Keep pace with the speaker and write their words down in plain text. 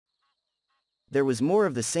There was more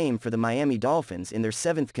of the same for the Miami Dolphins in their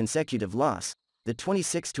 7th consecutive loss, the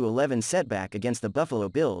 26-11 setback against the Buffalo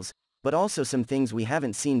Bills, but also some things we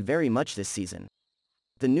haven't seen very much this season.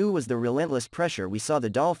 The new was the relentless pressure we saw the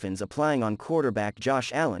Dolphins applying on quarterback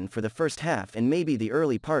Josh Allen for the first half and maybe the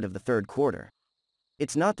early part of the third quarter.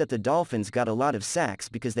 It's not that the Dolphins got a lot of sacks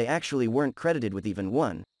because they actually weren't credited with even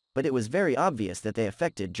one, but it was very obvious that they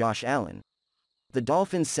affected Josh Allen. The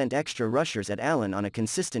Dolphins sent extra rushers at Allen on a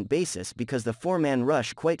consistent basis because the four-man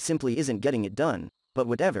rush quite simply isn't getting it done, but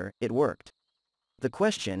whatever, it worked. The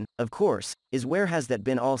question, of course, is where has that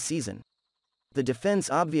been all season? The defense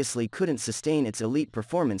obviously couldn't sustain its elite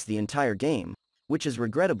performance the entire game, which is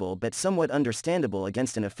regrettable but somewhat understandable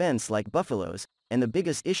against an offense like Buffalo's, and the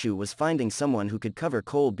biggest issue was finding someone who could cover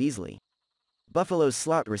Cole Beasley. Buffalo's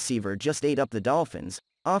slot receiver just ate up the Dolphins,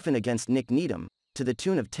 often against Nick Needham, to the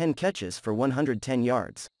tune of 10 catches for 110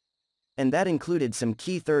 yards. And that included some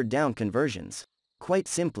key third down conversions. Quite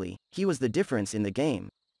simply, he was the difference in the game.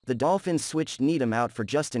 The Dolphins switched Needham out for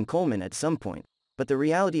Justin Coleman at some point, but the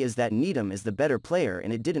reality is that Needham is the better player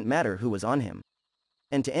and it didn't matter who was on him.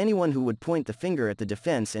 And to anyone who would point the finger at the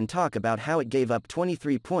defense and talk about how it gave up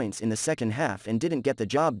 23 points in the second half and didn't get the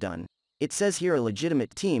job done, it says here a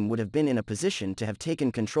legitimate team would have been in a position to have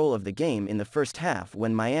taken control of the game in the first half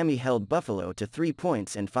when Miami held Buffalo to 3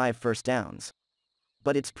 points and 5 first downs.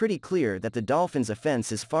 But it's pretty clear that the Dolphins'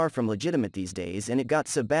 offense is far from legitimate these days, and it got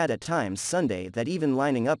so bad at times Sunday that even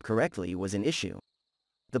lining up correctly was an issue.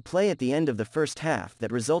 The play at the end of the first half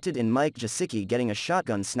that resulted in Mike Gesicki getting a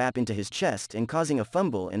shotgun snap into his chest and causing a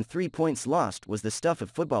fumble and 3 points lost was the stuff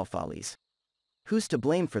of football follies. Who's to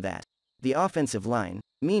blame for that? The offensive line,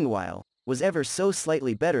 meanwhile, was ever so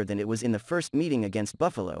slightly better than it was in the first meeting against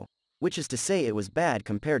Buffalo, which is to say it was bad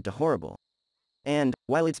compared to horrible. And,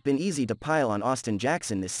 while it's been easy to pile on Austin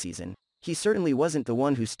Jackson this season, he certainly wasn't the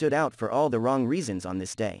one who stood out for all the wrong reasons on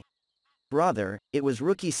this day. Rather, it was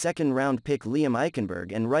rookie second-round pick Liam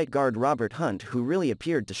Eichenberg and right guard Robert Hunt who really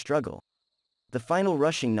appeared to struggle. The final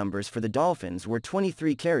rushing numbers for the Dolphins were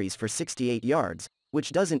 23 carries for 68 yards,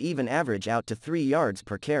 which doesn't even average out to 3 yards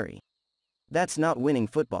per carry. That's not winning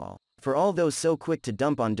football. For all those so quick to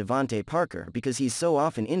dump on Devontae Parker because he's so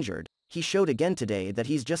often injured, he showed again today that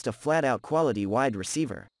he's just a flat-out quality wide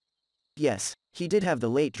receiver. Yes, he did have the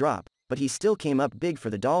late drop, but he still came up big for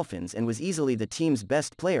the Dolphins and was easily the team's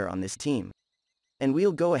best player on this team. And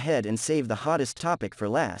we'll go ahead and save the hottest topic for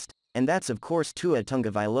last, and that's of course Tua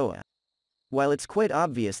Tagovailoa. While it's quite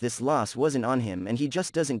obvious this loss wasn't on him and he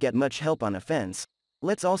just doesn't get much help on offense,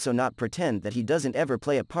 let's also not pretend that he doesn't ever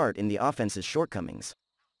play a part in the offense's shortcomings.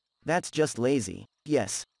 That's just lazy.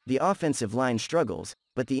 Yes, the offensive line struggles,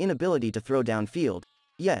 but the inability to throw downfield,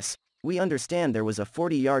 yes, we understand there was a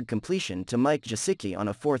 40-yard completion to Mike Gesicki on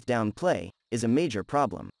a 4th down play, is a major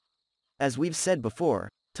problem. As we've said before,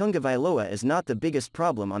 Tagovailoa is not the biggest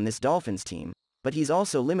problem on this Dolphins team, but he's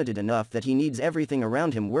also limited enough that he needs everything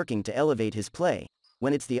around him working to elevate his play,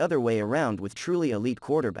 when it's the other way around with truly elite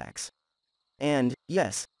quarterbacks. And,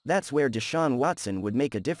 yes, that's where Deshaun Watson would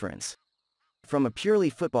make a difference. From a purely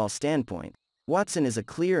football standpoint, Watson is a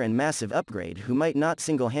clear and massive upgrade who might not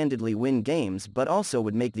single-handedly win games but also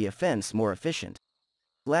would make the offense more efficient.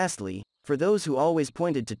 Lastly, for those who always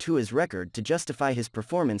pointed to Tua's record to justify his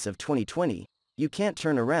performance of 2020, you can't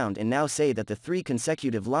turn around and now say that the 3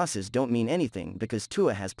 consecutive losses don't mean anything because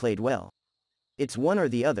Tua has played well. It's one or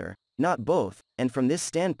the other, not both, and from this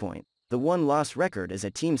standpoint, the one-loss record is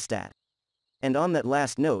a team stat. And on that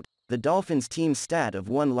last note, the Dolphins' team stat of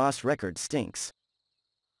one-loss record stinks.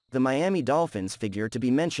 The Miami Dolphins figure to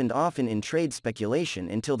be mentioned often in trade speculation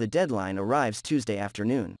until the deadline arrives Tuesday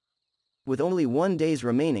afternoon. With only 1 day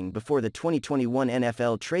remaining before the 2021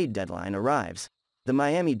 NFL trade deadline arrives, the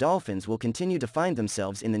Miami Dolphins will continue to find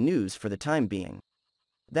themselves in the news for the time being.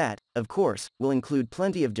 That, of course, will include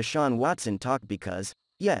plenty of Deshaun Watson talk because,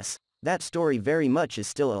 yes, that story very much is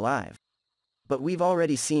still alive. But we've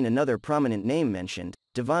already seen another prominent name mentioned,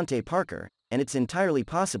 Devontae Parker, and it's entirely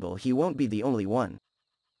possible he won't be the only one.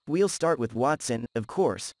 We'll start with Watson, of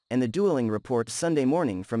course, and the dueling report Sunday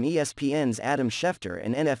morning from ESPN's Adam Schefter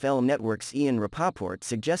and NFL Network's Ian Rapoport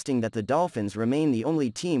suggesting that the Dolphins remain the only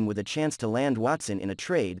team with a chance to land Watson in a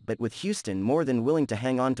trade, but with Houston more than willing to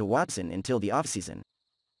hang on to Watson until the offseason.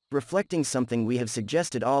 Reflecting something we have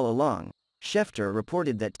suggested all along, Schefter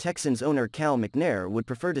reported that Texans owner Cal McNair would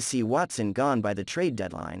prefer to see Watson gone by the trade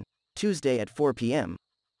deadline, Tuesday at 4 p.m.,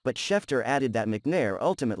 but Schefter added that McNair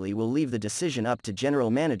ultimately will leave the decision up to general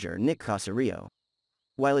manager Nick Caserio.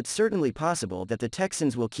 While it's certainly possible that the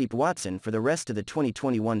Texans will keep Watson for the rest of the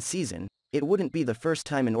 2021 season, it wouldn't be the first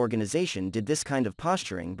time an organization did this kind of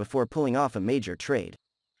posturing before pulling off a major trade.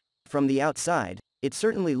 From the outside, it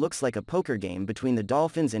certainly looks like a poker game between the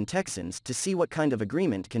Dolphins and Texans to see what kind of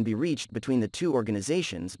agreement can be reached between the two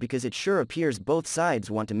organizations, because it sure appears both sides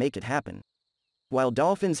want to make it happen. While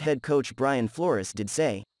Dolphins head coach Brian Flores did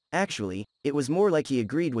say, actually, it was more like he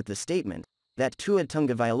agreed with the statement, that Tua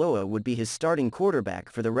Tagovailoa would be his starting quarterback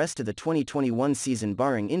for the rest of the 2021 season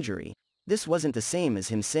barring injury, this wasn't the same as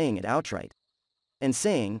him saying it outright. And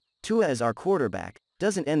saying, Tua is our quarterback,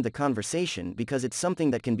 doesn't end the conversation, because it's something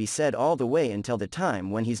that can be said all the way until the time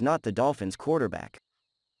when he's not the Dolphins quarterback.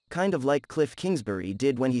 Kind of like Cliff Kingsbury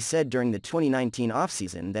did when he said during the 2019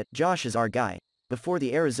 offseason that Josh is our guy, before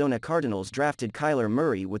the Arizona Cardinals drafted Kyler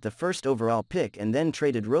Murray with the first overall pick and then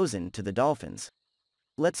traded Rosen to the Dolphins.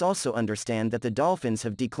 Let's also understand that the Dolphins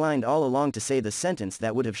have declined all along to say the sentence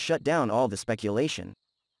that would have shut down all the speculation.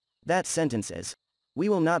 That sentence is, "We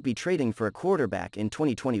will not be trading for a quarterback in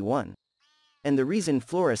 2021. And the reason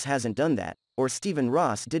Flores hasn't done that, or Stephen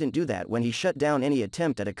Ross didn't do that when he shut down any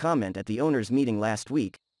attempt at a comment at the owners' meeting last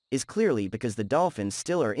week, is clearly because the Dolphins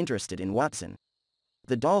still are interested in Watson.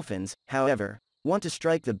 The Dolphins, however, want to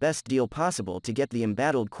strike the best deal possible to get the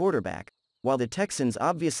embattled quarterback, while the Texans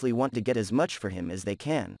obviously want to get as much for him as they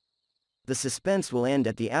can. The suspense will end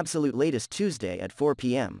at the absolute latest Tuesday at 4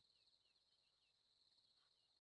 p.m.